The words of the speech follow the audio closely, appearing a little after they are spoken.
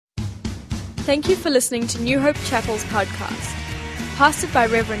Thank you for listening to New Hope Chapel's podcast. Pastored by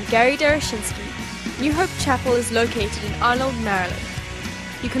Reverend Gary Darashinsky, New Hope Chapel is located in Arnold, Maryland.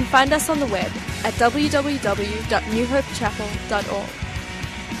 You can find us on the web at www.newhopechapel.org.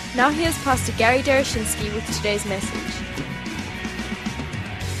 Now here's Pastor Gary Darashinsky with today's message.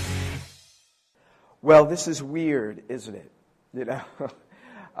 Well, this is weird, isn't it? You know,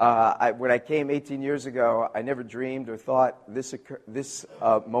 when I came 18 years ago, I never dreamed or thought this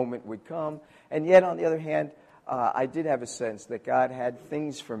moment would come. And yet, on the other hand, I did have a sense that God had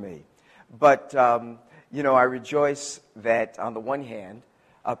things for me. But, I rejoice that on the one hand,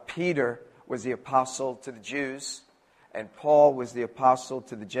 Peter was the apostle to the Jews, and Paul was the apostle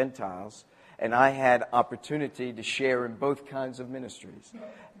to the Gentiles, and I had opportunity to share in both kinds of ministries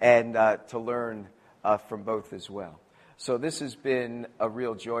and to learn from both as well. So this has been a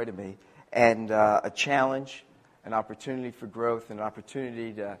real joy to me, and a challenge, an opportunity for growth, an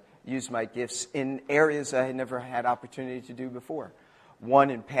opportunity to use my gifts in areas I had never had opportunity to do before. One,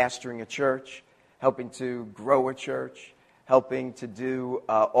 in pastoring a church, helping to grow a church, helping to do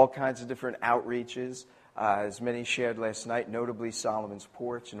all kinds of different outreaches, as many shared last night, notably Solomon's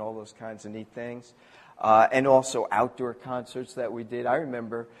Porch and all those kinds of neat things, and also outdoor concerts that we did. I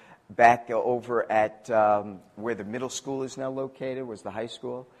remember back over at where the middle school is now located, was the high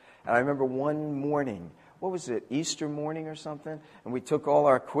school, and I remember one morning, what was it, Easter morning or something, and we took all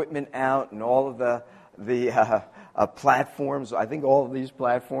our equipment out and all of the platforms. I think all of these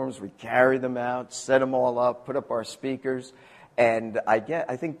platforms, we carried them out, set them all up, put up our speakers, and I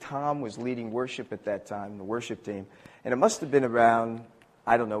think Tom was leading worship at that time, the worship team, and it must have been around,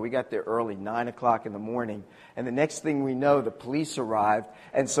 I don't know, we got there early, 9 o'clock in the morning, and the next thing we know, the police arrived,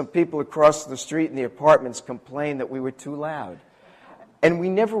 and some people across the street in the apartments complained that we were too loud. And we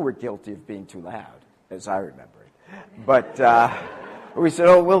never were guilty of being too loud, as I remember it. But we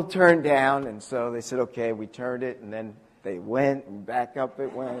said, we'll turn down, and so they said, okay, we turned it, and then they went, and back up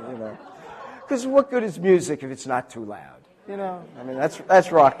it went, Because what good is music if it's not too loud, I mean,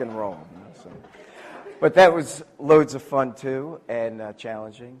 that's rock and roll, so. But that was loads of fun, too, and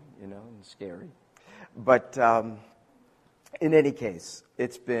challenging, and scary. But in any case,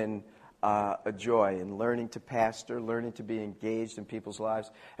 it's been a joy in learning to pastor, learning to be engaged in people's lives.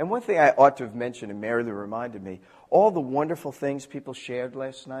 And one thing I ought to have mentioned, and Mary Lou reminded me, all the wonderful things people shared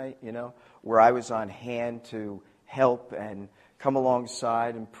last night, where I was on hand to help and come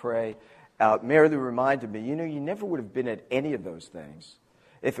alongside and pray. Mary Lou reminded me, you never would have been at any of those things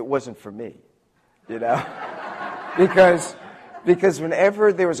if it wasn't for me. Because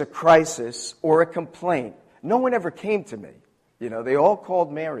whenever there was a crisis or a complaint, no one ever came to me. They all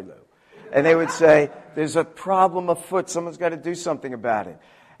called Mary Lou. And they would say, there's a problem afoot, someone's got to do something about it.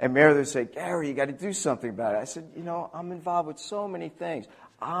 And Mary Lou would say, Gary, you got to do something about it. I said, I'm involved with so many things.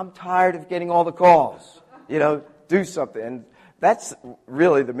 I'm tired of getting all the calls. Do something. And that's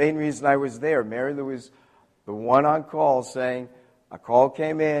really the main reason I was there. Mary Lou was the one on call saying, a call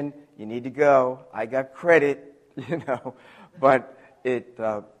came in, you need to go. I got credit, but it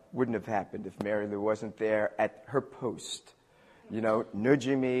wouldn't have happened if Mary Lou wasn't there at her post,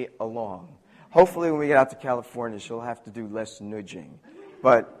 nudging me along. Hopefully when we get out to California, she'll have to do less nudging,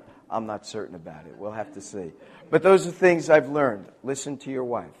 but I'm not certain about it. We'll have to see. But those are things I've learned. Listen to your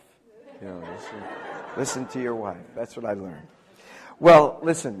wife. Listen to your wife. That's what I learned. Well,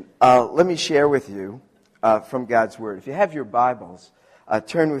 listen, let me share with you from God's Word. If you have your Bibles,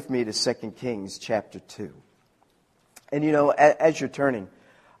 turn with me to 2 Kings chapter 2. And as you're turning,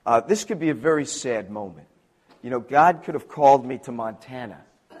 this could be a very sad moment. God could have called me to Montana.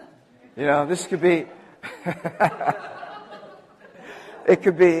 This could be, it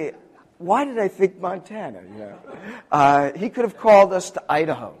could be, why did I think Montana? He could have called us to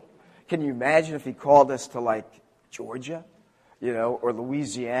Idaho. Can you imagine if he called us to Georgia, or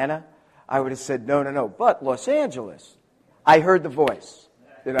Louisiana? I would have said, no, but Los Angeles. I heard the voice,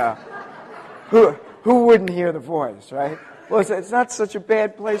 Who wouldn't hear the voice, right? Well, it's not such a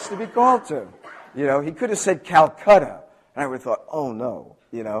bad place to be called to. He could have said Calcutta, and I would have thought, oh no,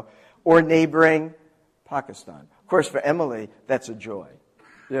 or neighboring Pakistan. Of course, for Emily, that's a joy.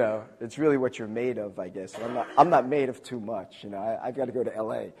 It's really what you're made of, I guess. I'm not made of too much. I've got to go to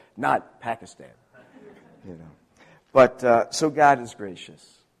L.A., not Pakistan. But so God is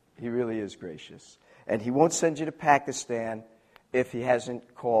gracious. He really is gracious, and He won't send you to Pakistan if He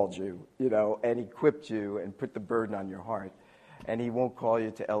hasn't called you, and equipped you and put the burden on your heart. And He won't call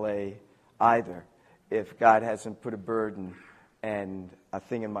you to L.A. either if God hasn't put a burden and a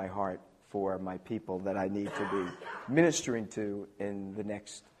thing in my heart for my people that I need to be ministering to in the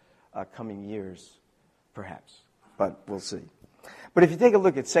next coming years, perhaps. But we'll see. But if you take a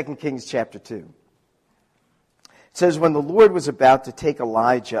look at 2 Kings chapter 2, it says, when the Lord was about to take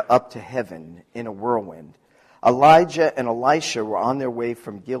Elijah up to heaven in a whirlwind, Elijah and Elisha were on their way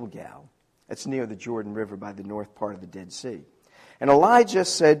from Gilgal. That's near the Jordan River by the north part of the Dead Sea. And Elijah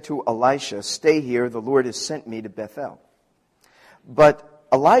said to Elisha, stay here, the Lord has sent me to Bethel. But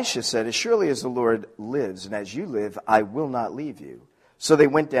Elisha said, as surely as the Lord lives and as you live, I will not leave you. So they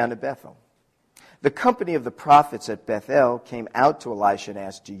went down to Bethel. The company of the prophets at Bethel came out to Elisha and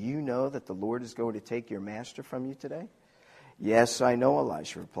asked, do you know that the Lord is going to take your master from you today? Yes, I know,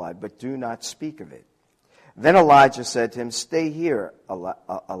 Elisha replied, but do not speak of it. Then Elijah said to him, stay here,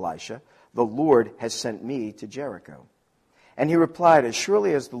 Elisha. The Lord has sent me to Jericho. And he replied, as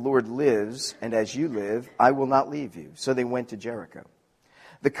surely as the Lord lives and as you live, I will not leave you. So they went to Jericho.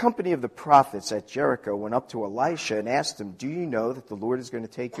 The company of the prophets at Jericho went up to Elisha and asked him, do you know that the Lord is going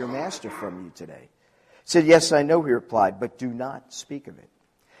to take your master from you today? He said, yes, I know, he replied, but do not speak of it.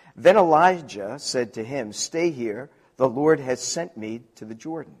 Then Elijah said to him, stay here, the Lord has sent me to the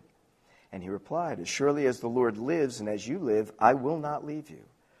Jordan. And he replied, as surely as the Lord lives and as you live, I will not leave you.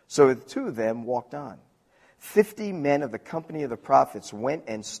 So the two of them walked on. 50 men of the company of the prophets went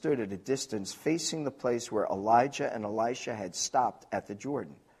and stood at a distance facing the place where Elijah and Elisha had stopped at the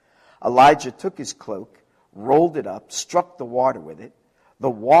Jordan. Elijah took his cloak, rolled it up, struck the water with it. The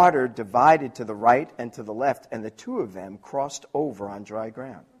water divided to the right and to the left, and the two of them crossed over on dry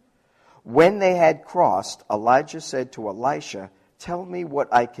ground. When they had crossed, Elijah said to Elisha, tell me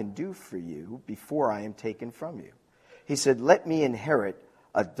what I can do for you before I am taken from you. He said, let me inherit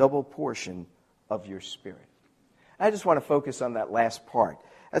a double portion of your spirit. I just want to focus on that last part.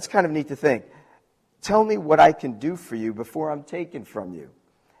 That's kind of neat to think. Tell me what I can do for you before I'm taken from you,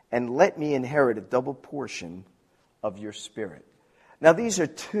 and let me inherit a double portion of your spirit. Now, these are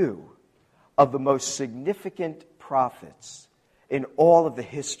two of the most significant prophets in all of the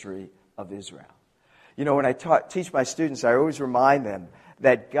history of Israel. You know, when I teach my students, I always remind them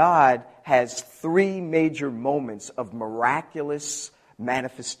that God has three major moments of miraculous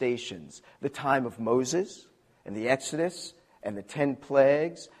manifestations. The time of Moses and the Exodus and the 10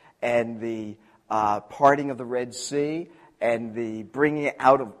 plagues and the parting of the Red Sea and the bringing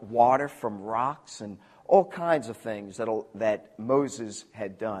out of water from rocks and all kinds of things that Moses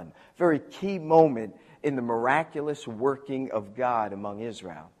had done. Very key moment in the miraculous working of God among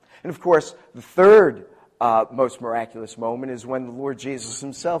Israel. And of course, the third most miraculous moment is when the Lord Jesus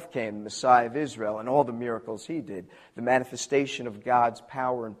himself came, the Messiah of Israel, and all the miracles he did. The manifestation of God's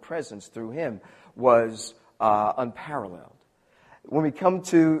power and presence through him was unparalleled. When we come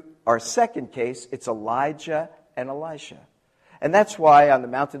to our second case, it's Elijah and Elisha. And that's why on the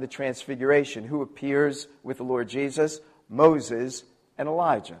Mount of the Transfiguration, who appears with the Lord Jesus? Moses and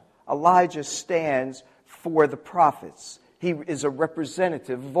Elijah. Elijah stands for the prophets. He is a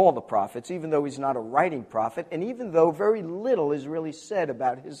representative of all the prophets, even though he's not a writing prophet, and even though very little is really said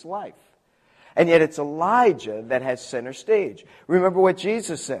about his life. And yet it's Elijah that has center stage. Remember what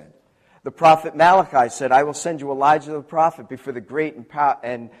Jesus said. The prophet Malachi said, I will send you Elijah the prophet before the great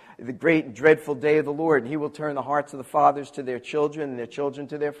and dreadful day of the Lord, and he will turn the hearts of the fathers to their children and their children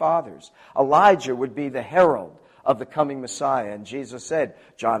to their fathers. Elijah would be the herald of the coming Messiah. And Jesus said,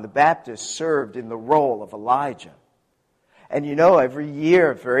 John the Baptist served in the role of Elijah. And you know, every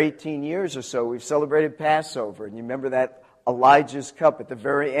year for 18 years or so, we've celebrated Passover. And you remember that Elijah's cup at the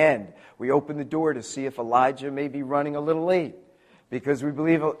very end. We open the door to see if Elijah may be running a little late, because we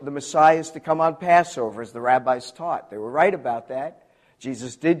believe the Messiah is to come on Passover, as the rabbis taught. They were right about that.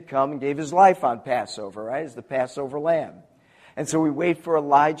 Jesus did come and gave his life on Passover, right, as the Passover lamb. And so we wait for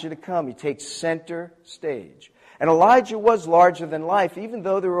Elijah to come. He takes center stage. And Elijah was larger than life, even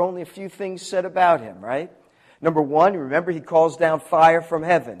though there were only a few things said about him, right? Number one, remember, he calls down fire from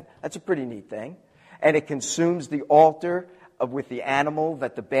heaven. That's a pretty neat thing. And it consumes the altar with the animal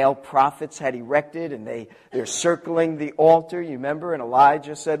that the Baal prophets had erected, and they're circling the altar, you remember? And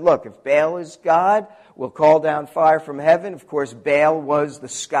Elijah said, look, if Baal is God, we'll call down fire from heaven. Of course, Baal was the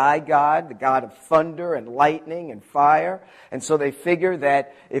sky god, the god of thunder and lightning and fire. And so they figure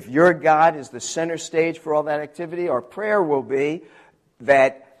that if your God is the center stage for all that activity, our prayer will be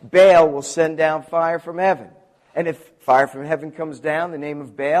that Baal will send down fire from heaven. And if fire from heaven comes down in the name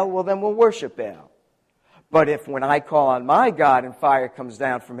of Baal, well, then we'll worship Baal. But if when I call on my God and fire comes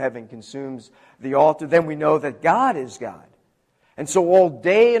down from heaven and consumes the altar, then we know that God is God. And so all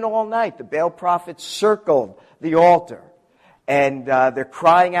day and all night, the Baal prophets circled the altar. And they're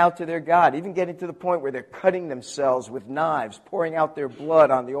crying out to their God, even getting to the point where they're cutting themselves with knives, pouring out their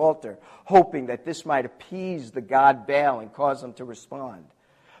blood on the altar, hoping that this might appease the god Baal and cause them to respond.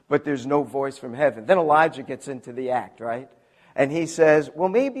 But there's no voice from heaven. Then Elijah gets into the act, right? And he says, well,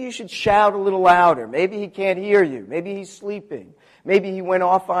 maybe you should shout a little louder. Maybe he can't hear you. Maybe he's sleeping. Maybe he went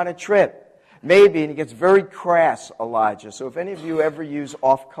off on a trip. Maybe, and he gets very crass, Elijah. So if any of you ever use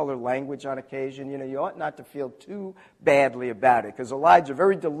off-color language on occasion, you ought not to feel too badly about it. Because Elijah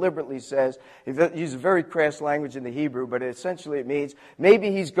very deliberately says, he uses very crass language in the Hebrew, but essentially it means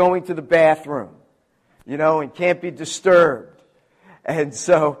maybe he's going to the bathroom, and can't be disturbed. And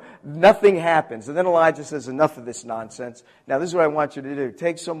so nothing happens. And then Elijah says, enough of this nonsense. Now this is what I want you to do.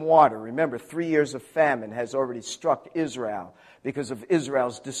 Take some water. Remember, 3 years of famine has already struck Israel because of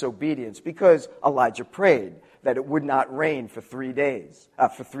Israel's disobedience, because Elijah prayed that it would not rain for 3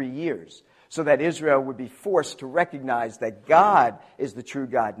 years, so that Israel would be forced to recognize that God is the true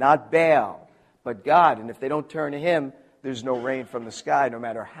God, not Baal, but God. And if they don't turn to him, there's no rain from the sky, no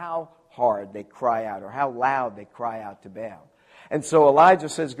matter how hard they cry out or how loud they cry out to Baal. And so Elijah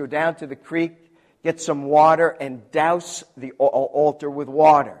says, go down to the creek, get some water, and douse the altar with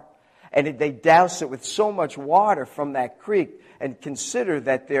water. And they douse it with so much water from that creek, and consider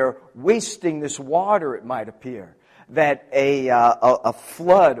that they're wasting this water, it might appear. That a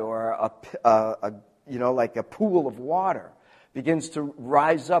flood or like a pool of water begins to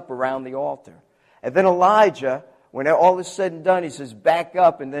rise up around the altar. And then Elijah, when all is said and done, he says, back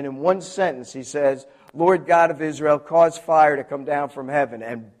up, and then in one sentence he says, Lord God of Israel, cause fire to come down from heaven,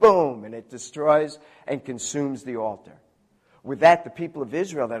 and boom, and it destroys and consumes the altar. With that, the people of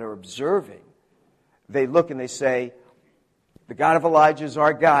Israel that are observing, they look and they say, the God of Elijah is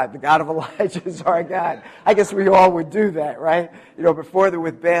our God. The God of Elijah is our God. I guess we all would do that, right? Before they're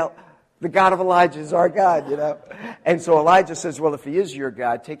with Baal, the God of Elijah is our God, And so Elijah says, well, if he is your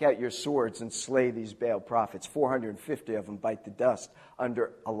God, take out your swords and slay these Baal prophets. 450 of them bite the dust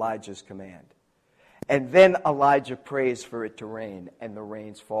under Elijah's command. And then Elijah prays for it to rain, and the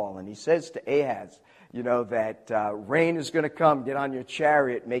rains fall. And he says to Ahaz, that rain is going to come. Get on your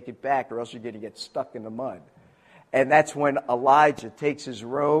chariot, make it back, or else you're going to get stuck in the mud. And that's when Elijah takes his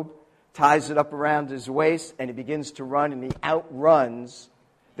robe, ties it up around his waist, and he begins to run, and he outruns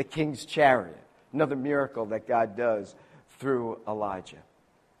the king's chariot. Another miracle that God does through Elijah.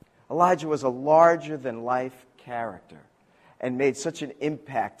 Elijah was a larger-than-life character and made such an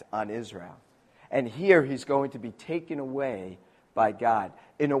impact on Israel. And here he's going to be taken away by God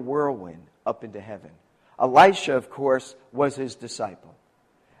in a whirlwind up into heaven. Elisha, of course, was his disciple.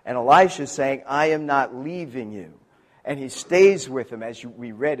 And Elisha is saying, I am not leaving you. And he stays with him, as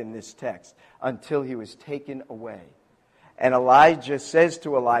we read in this text, until he was taken away. And Elijah says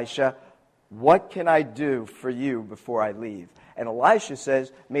to Elisha, what can I do for you before I leave? And Elisha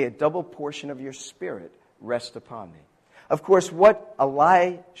says, may a double portion of your spirit rest upon me. Of course, what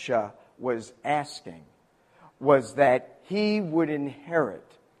Elisha was asking was that he would inherit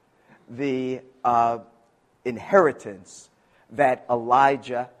the inheritance that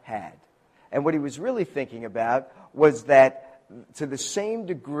Elijah had. And what he was really thinking about was that to the same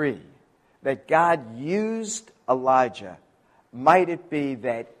degree that God used Elijah, might it be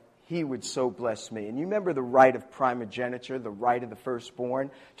that he would so bless me. And you remember the right of primogeniture, the right of the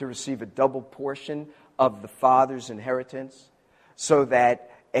firstborn, to receive a double portion of the father's inheritance, so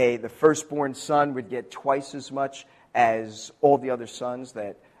that the firstborn son would get twice as much as all the other sons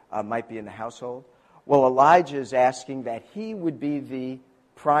that might be in the household. Well, Elijah is asking that he would be the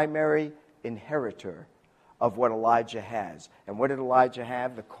primary inheritor of what Elijah has. And what did Elijah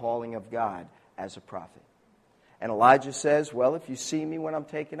have? The calling of God as a prophet. And Elijah says, well, if you see me when I'm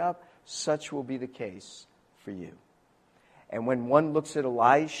taken up, such will be the case for you. And when one looks at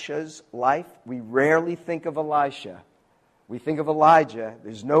Elisha's life, we rarely think of Elisha. We think of Elijah.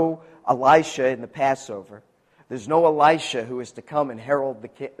 There's no Elisha in the Passover. There's no Elisha who is to come and herald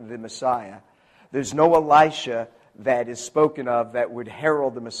the Messiah. There's no Elisha that is spoken of that would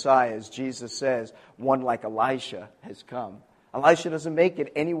herald the Messiah, as Jesus says, one like Elisha has come. Elisha doesn't make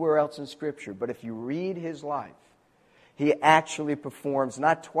it anywhere else in Scripture, but if you read his life, he actually performs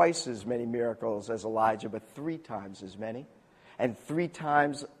not twice as many miracles as Elijah, but 3 times as many. And 3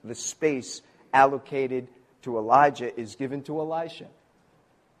 times the space allocated to Elijah is given to Elisha.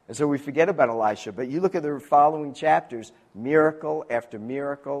 And so we forget about Elisha, but you look at the following chapters, miracle after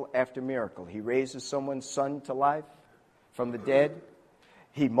miracle after miracle. He raises someone's son to life from the dead.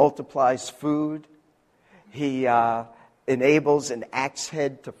 He multiplies food. He enables an axe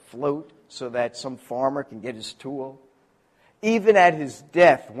head to float so that some farmer can get his tool. Even at his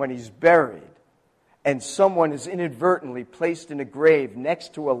death, when he's buried, and someone is inadvertently placed in a grave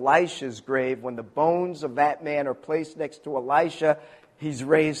next to Elisha's grave, when the bones of that man are placed next to Elisha, he's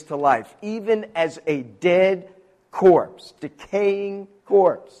raised to life. Even as a dead corpse, decaying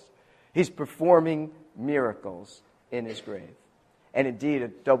corpse, he's performing miracles in his grave. And indeed, a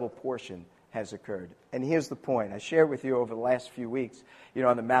double portion has occurred. And here's the point. I shared with you over the last few weeks,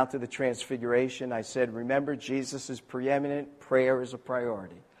 on the Mount of the Transfiguration, I said, remember, Jesus is preeminent, prayer is a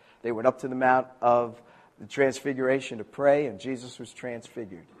priority. They went up to the Mount of the Transfiguration to pray, and Jesus was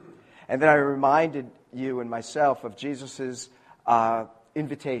transfigured. And then I reminded you and myself of Jesus'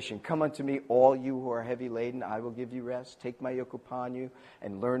 invitation. Come unto me, all you who are heavy laden, I will give you rest. Take my yoke upon you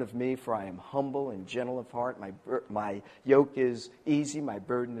and learn of me, for I am humble and gentle of heart. My yoke is easy, my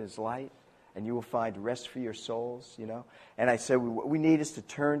burden is light, and you will find rest for your souls, And I said what we need is to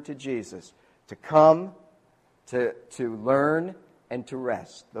turn to Jesus, to come, to learn, and to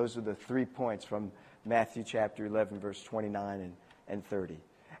rest. Those are the 3 points from Matthew chapter 11, verse 29 and 30.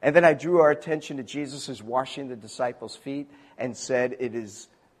 And then I drew our attention to Jesus' washing the disciples' feet and said it is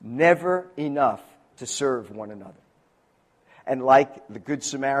never enough to serve one another. And like the Good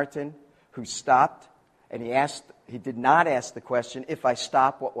Samaritan who stopped, and he did not ask the question, if I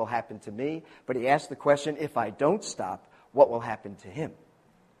stop, what will happen to me? But he asked the question, if I don't stop, what will happen to him?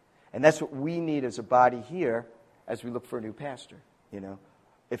 And that's what we need as a body here as we look for a new pastor,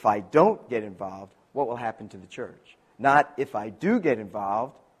 If I don't get involved, what will happen to the church? Not if I do get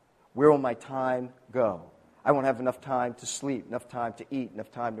involved, where will my time go? I won't have enough time to sleep, enough time to eat,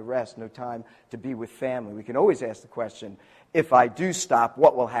 enough time to rest, no time to be with family. We can always ask the question, if I do stop,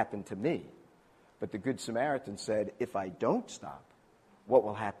 what will happen to me? But the Good Samaritan said, if I don't stop, what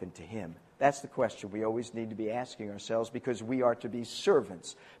will happen to him? That's the question we always need to be asking ourselves, because we are to be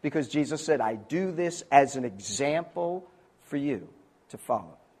servants. Because Jesus said, I do this as an example for you to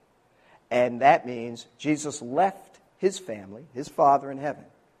follow. And that means Jesus left his family, his Father in heaven,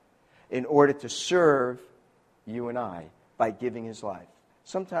 in order to serve you and I by giving his life.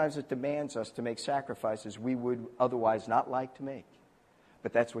 Sometimes it demands us to make sacrifices we would otherwise not like to make.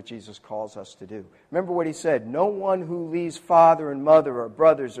 But that's what Jesus calls us to do. Remember what he said, no one who leaves father and mother or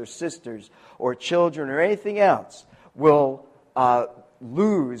brothers or sisters or children or anything else will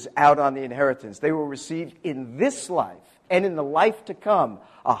lose out on the inheritance. They will receive in this life and in the life to come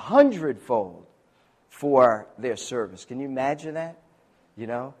 100-fold for their service. Can you imagine that?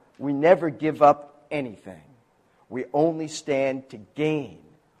 We never give up anything. We only stand to gain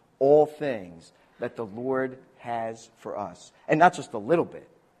all things that the Lord has for us. And not just a little bit,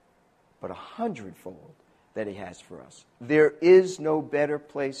 but 100-fold that he has for us. There is no better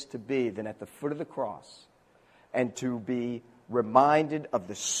place to be than at the foot of the cross and to be reminded of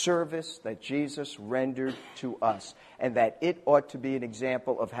the service that Jesus rendered to us, and that it ought to be an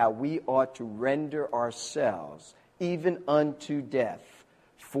example of how we ought to render ourselves even unto death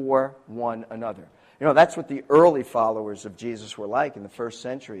for one another. That's what the early followers of Jesus were like in the first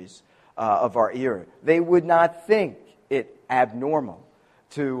centuries of our era. They would not think it abnormal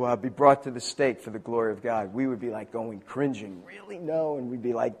to be brought to the stake for the glory of God. We would be like going cringing, really no, and we'd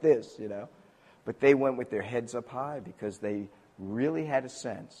be like this, But they went with their heads up high because they really had a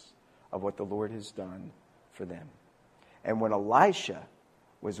sense of what the Lord has done for them. And when Elisha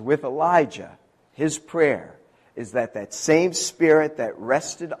was with Elijah, his prayer is that same spirit that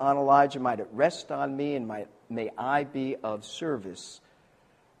rested on Elijah might it rest on me, and may I be of service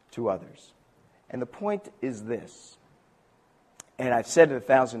to others. And the point is this, and I've said it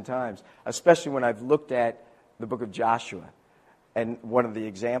 1,000 times, especially when I've looked at the book of Joshua, and one of the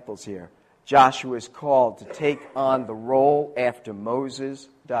examples here. Joshua is called to take on the role after Moses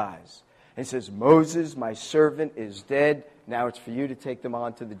dies. And he says, Moses, my servant, is dead. Now it's for you to take them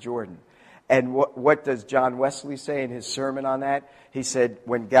on to the Jordan. And what does John Wesley say in his sermon on that? He said,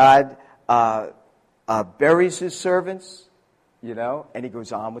 when God buries his servants, and he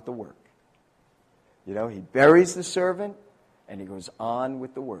goes on with the work. He buries the servant, and he goes on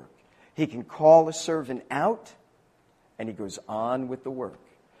with the work. He can call a servant out, and he goes on with the work.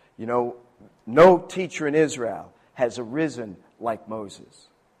 No teacher in Israel has arisen like Moses.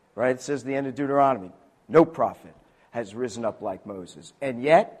 Right? It says at the end of Deuteronomy, no prophet has risen up like Moses. And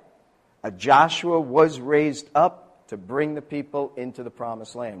yet, a Joshua was raised up to bring the people into the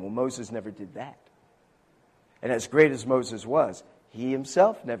promised land. Well, Moses never did that. And as great as Moses was, he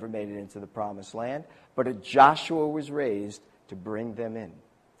himself never made it into the promised land, but a Joshua was raised to bring them in.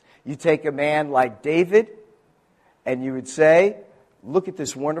 You take a man like David, and you would say, look at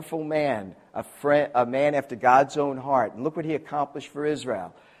this wonderful man, a man after God's own heart, and look what he accomplished for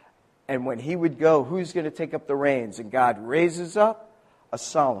Israel. And when he would go, who's going to take up the reins? And God raises up a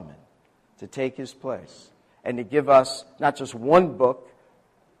Solomon to take his place and to give us not just one book,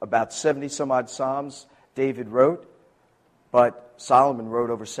 about 70 some odd Psalms David wrote, but Solomon wrote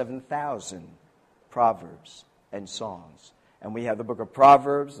over 7,000 Proverbs and songs. And we have the book of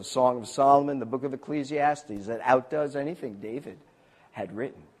Proverbs, the Song of Solomon, the book of Ecclesiastes that outdoes anything David had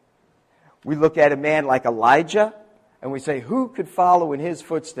written. We look at a man like Elijah, and we say, who could follow in his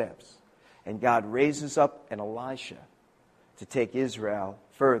footsteps? And God raises up an Elisha to take Israel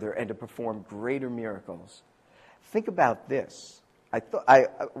further and to perform greater miracles. Think about this. I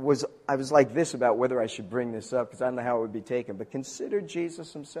was like this about whether I should bring this up because I don't know how it would be taken. But consider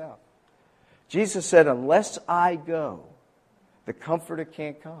Jesus himself. Jesus said, unless I go, the Comforter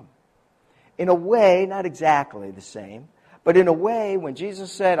can't come. In a way, not exactly the same, but in a way, when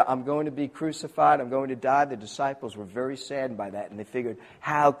Jesus said, I'm going to be crucified, I'm going to die, the disciples were very saddened by that, and they figured,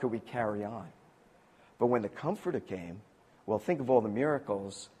 how could we carry on? But when the Comforter came, well, think of all the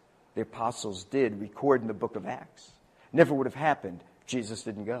miracles the apostles did record in the book of Acts. Never would have happened if Jesus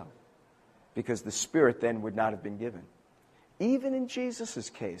didn't go, because the Spirit then would not have been given. Even in Jesus'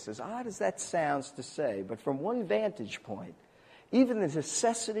 case, as odd as that sounds to say, but from one vantage point, even the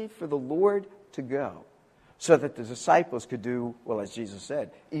necessity for the Lord to go, so that the disciples could do, well, as Jesus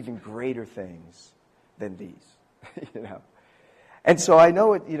said, even greater things than these. And so I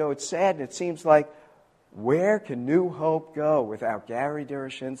know it's sad, and it seems like, where can New Hope go without Gary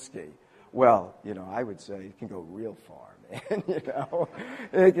Deroshinsky? Well, I would say it can go real far, man.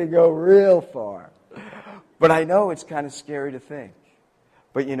 It can go real far. But I know it's kind of scary to think.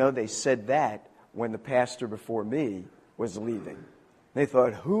 But they said that when the pastor before me was leaving. They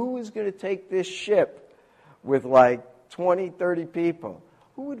thought, who is going to take this ship with like 20, 30 people?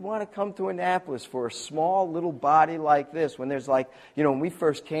 Who would want to come to Annapolis for a small little body like this when there's when we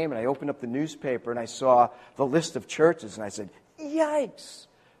first came and I opened up the newspaper and I saw the list of churches and I said, yikes,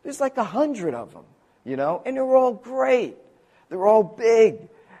 there's like 100 of them, and they're all great. They're all big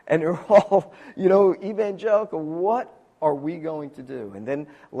and they're all, evangelical. What are we going to do? And then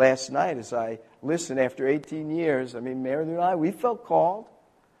last night as I listened after 18 years, Mary and I, we felt called.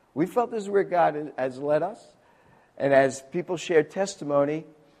 We felt this is where God has led us. And as people shared testimony,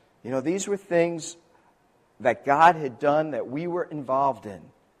 these were things that God had done that we were involved in,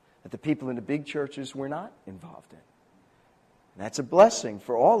 that the people in the big churches were not involved in. And that's a blessing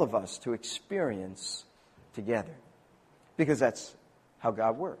for all of us to experience together, because that's how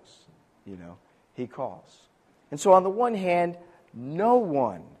God works. He calls. And so on the one hand, no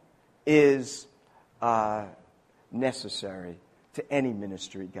one is necessary to any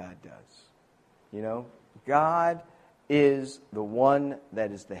ministry God does. God is the one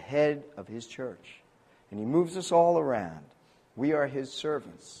that is the head of his church. And he moves us all around. We are his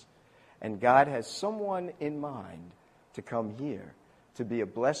servants. And God has someone in mind to come here to be a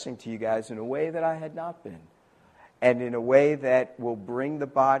blessing to you guys in a way that I had not been. And in a way that will bring the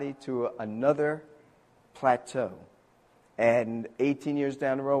body to another plateau. And 18 years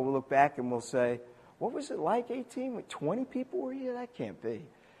down the road, we'll look back and we'll say, what was it like 18? 20 people were here? That can't be.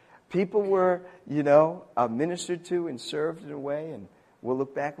 People were, ministered to and served in a way, and we'll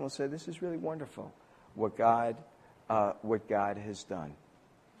look back and we'll say, this is really wonderful, what God has done.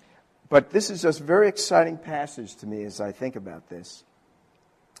 But this is just a very exciting passage to me as I think about this.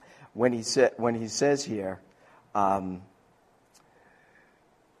 When he says here, when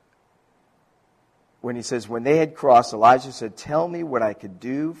he says, when they had crossed, Elijah said, tell me what I could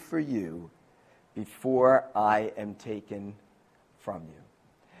do for you before I am taken from you.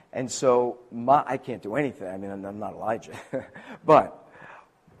 And so I can't do anything. I'm not Elijah. But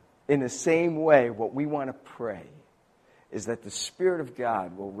in the same way, what we want to pray is that the Spirit of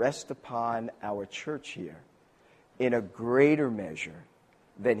God will rest upon our church here in a greater measure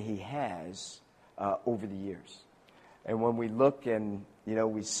than he has over the years. And when we look and,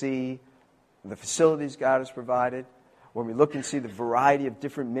 we see the facilities God has provided, when we look and see the variety of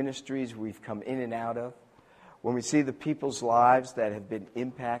different ministries we've come in and out of, when we see the people's lives that have been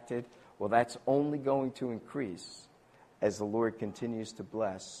impacted, well, that's only going to increase as the Lord continues to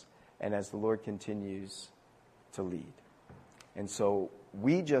bless and as the Lord continues to lead. And so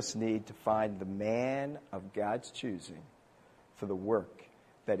we just need to find the man of God's choosing for the work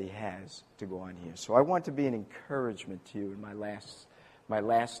that he has to go on here. So I want to be an encouragement to you in my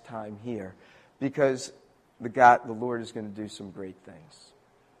last time here, because the Lord is going to do some great things.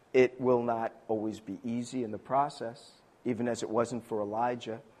 It will not always be easy in the process, even as it wasn't for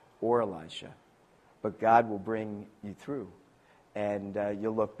Elijah or Elisha. But God will bring you through. And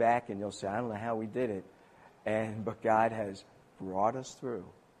you'll look back and you'll say, I don't know how we did it. But God has brought us through.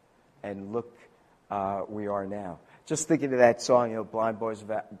 And look, we are now. Just thinking of that song, Blind Boys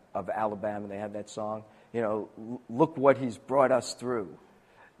of Alabama, they have that song. Look what he's brought us through.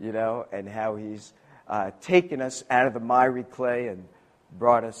 And how he's taken us out of the miry clay and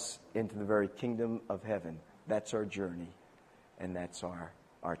brought us into the very kingdom of heaven. That's our journey, and that's our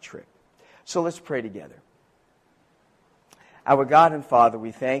trip. So let's pray together. Our God and Father,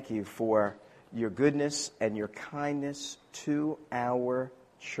 we thank you for your goodness and your kindness to our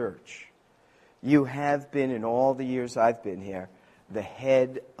church. You have been, in all the years I've been here, the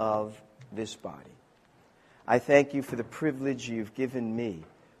head of this body. I thank you for the privilege you've given me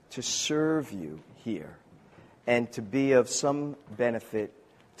to serve you here and to be of some benefit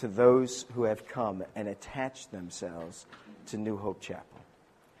to those who have come and attached themselves to New Hope Chapel.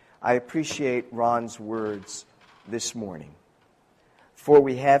 I appreciate Ron's words this morning. For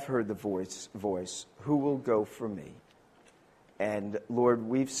we have heard the voice, who will go for me? And Lord,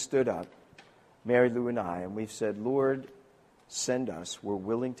 we've stood up, Mary Lou and I, and we've said, Lord, send us. We're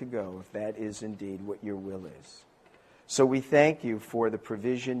willing to go if that is indeed what your will is. So we thank you for the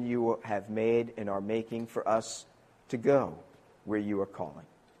provision you have made and are making for us to go where you are calling.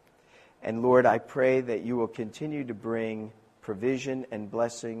 And Lord, I pray that you will continue to bring provision and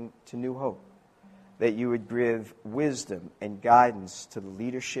blessing to New Hope, that you would give wisdom and guidance to the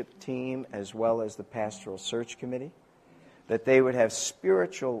leadership team as well as the pastoral search committee, that they would have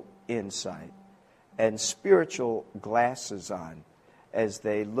spiritual insight and spiritual glasses on as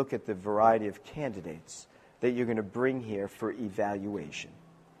they look at the variety of candidates that you're going to bring here for evaluation.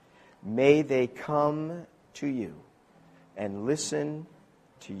 May they come to you and listen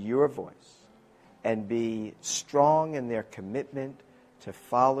to your voice and be strong in their commitment to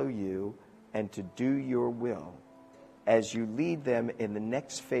follow you and to do your will as you lead them in the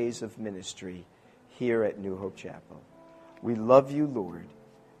next phase of ministry here at New Hope Chapel. We love you, Lord,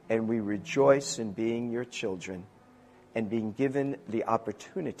 and we rejoice in being your children and being given the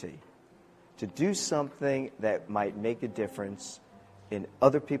opportunity to do something that might make a difference in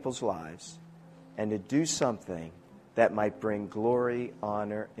other people's lives and to do something that might bring glory,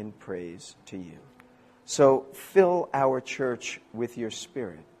 honor, and praise to you. So fill our church with your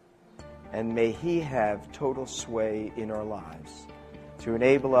Spirit, and may he have total sway in our lives to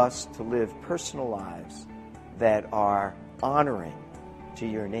enable us to live personal lives that are honoring to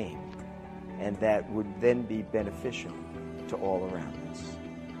your name and that would then be beneficial to all around us.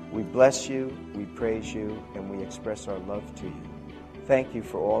 We bless you, we praise you, and we express our love to you. Thank you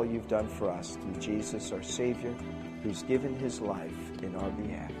for all you've done for us through Jesus, our Savior, who's given his life in our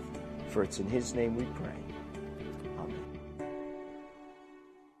behalf. For it's in his name we pray.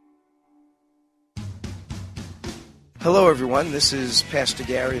 Hello, everyone. This is Pastor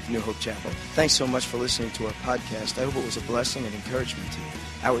Gary of New Hope Chapel. Thanks so much for listening to our podcast. I hope it was a blessing and encouragement to you.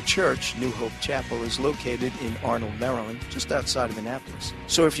 Our church, New Hope Chapel, is located in Arnold, Maryland, just outside of Annapolis.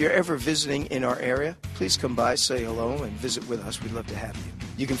 So if you're ever visiting in our area, please come by, say hello, and visit with us. We'd love to have you.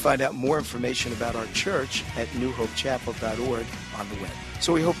 You can find out more information about our church at newhopechapel.org on the web.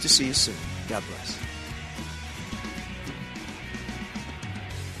 So we hope to see you soon. God bless.